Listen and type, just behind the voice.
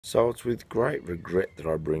So it's with great regret that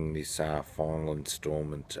I bring this final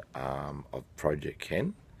instalment of Project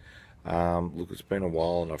Ken. Look, it's been a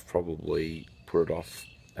while and I've probably put it off,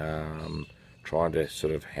 trying to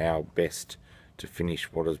sort of how best to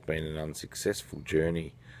finish what has been an unsuccessful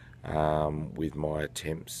journey with my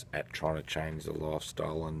attempts at trying to change the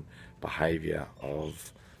lifestyle and behaviour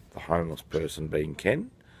of the homeless person being Ken.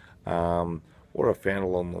 What I found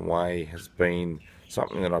along the way has been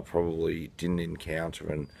something that I probably didn't encounter,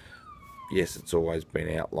 and yes, it's always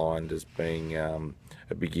been outlined as being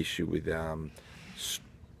a big issue with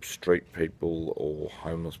street people or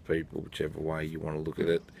homeless people, whichever way you want to look at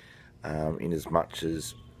it, in as much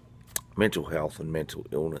as mental health and mental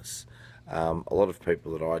illness. A lot of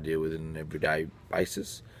people that I deal with on an everyday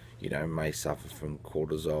basis, may suffer from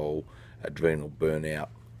cortisol, adrenal burnout,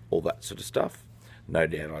 all that sort of stuff. No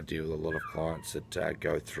doubt I deal with a lot of clients that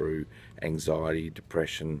go through anxiety,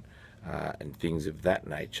 depression, and things of that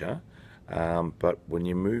nature. But when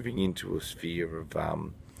you're moving into a sphere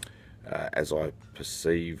of, as I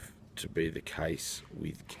perceive to be the case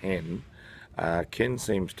with Ken, Ken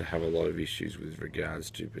seems to have a lot of issues with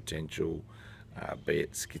regards to potential, be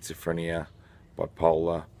it schizophrenia,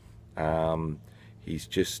 bipolar. He's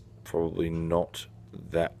just probably not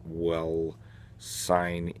that well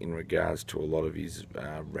sane in regards to a lot of his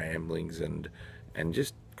ramblings and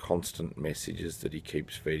just constant messages that he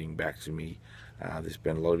keeps feeding back to me. There's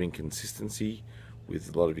been a lot of inconsistency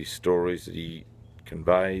with a lot of his stories that he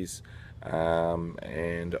conveys,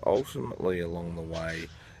 and ultimately along the way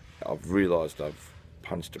I've realised I've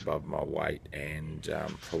punched above my weight and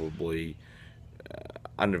probably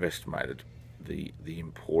underestimated the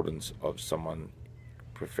importance of someone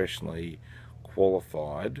professionally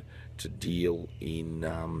qualified to deal in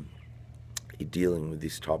dealing with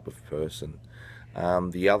this type of person.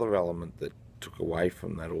 The other element that took away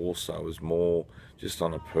from that also is more just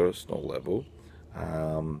on a personal level,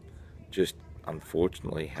 just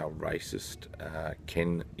unfortunately how racist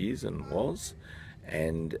Ken is and was,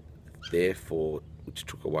 and therefore which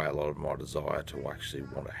took away a lot of my desire to actually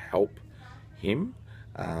want to help him,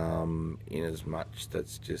 in as much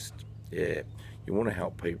that's just, yeah, you want to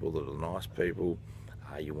help people that are nice people,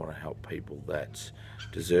 you want to help people that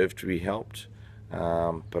deserve to be helped,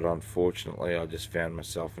 but unfortunately I just found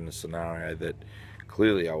myself in a scenario that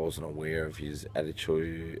clearly I wasn't aware of his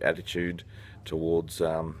attitude towards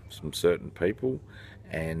some certain people,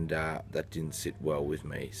 and that didn't sit well with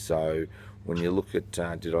me. So when you look at,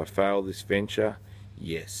 did I fail this venture?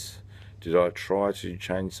 Yes. Did I try to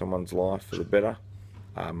change someone's life for the better?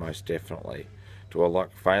 Most definitely. Do I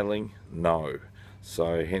like failing? No.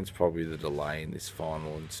 So hence probably the delay in this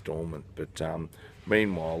final instalment. But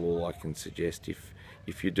meanwhile, all I can suggest,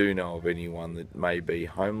 if you do know of anyone that may be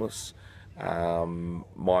homeless,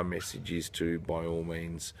 my message is to, by all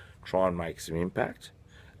means, try and make some impact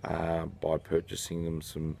by purchasing them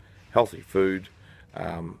some healthy food,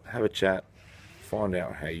 have a chat, find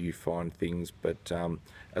out how you find things. But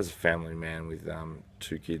as a family man with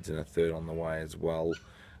two kids and a third on the way as well,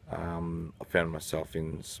 I found myself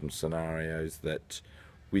in some scenarios that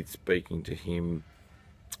with speaking to him,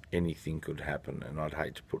 anything could happen, and I'd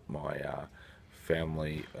hate to put my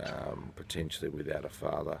family potentially without a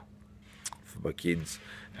father for my kids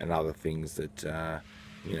and other things that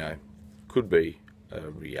could be a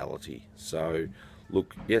reality. So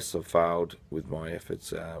look, yes, I've failed with my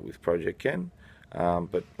efforts with Project Ken,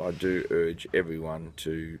 but I do urge everyone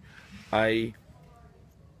to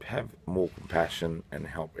have more compassion and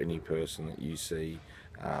help any person that you see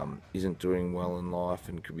isn't doing well in life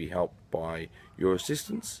and could be helped by your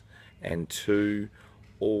assistance, and two,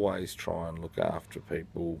 always try and look after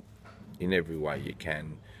people in every way you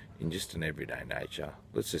can, in just an everyday nature.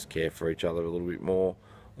 Let's just care for each other a little bit more.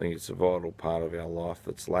 I think it's a vital part of our life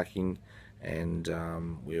that's lacking, and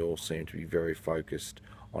we all seem to be very focused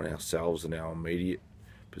on ourselves and our immediate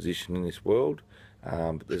position in this world.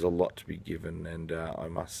 But there's a lot to be given, and I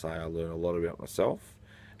must say I learned a lot about myself.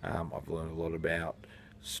 I've learned a lot about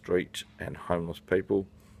street and homeless people,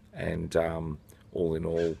 and all in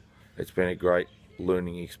all, it's been a great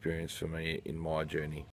learning experience for me in my journey.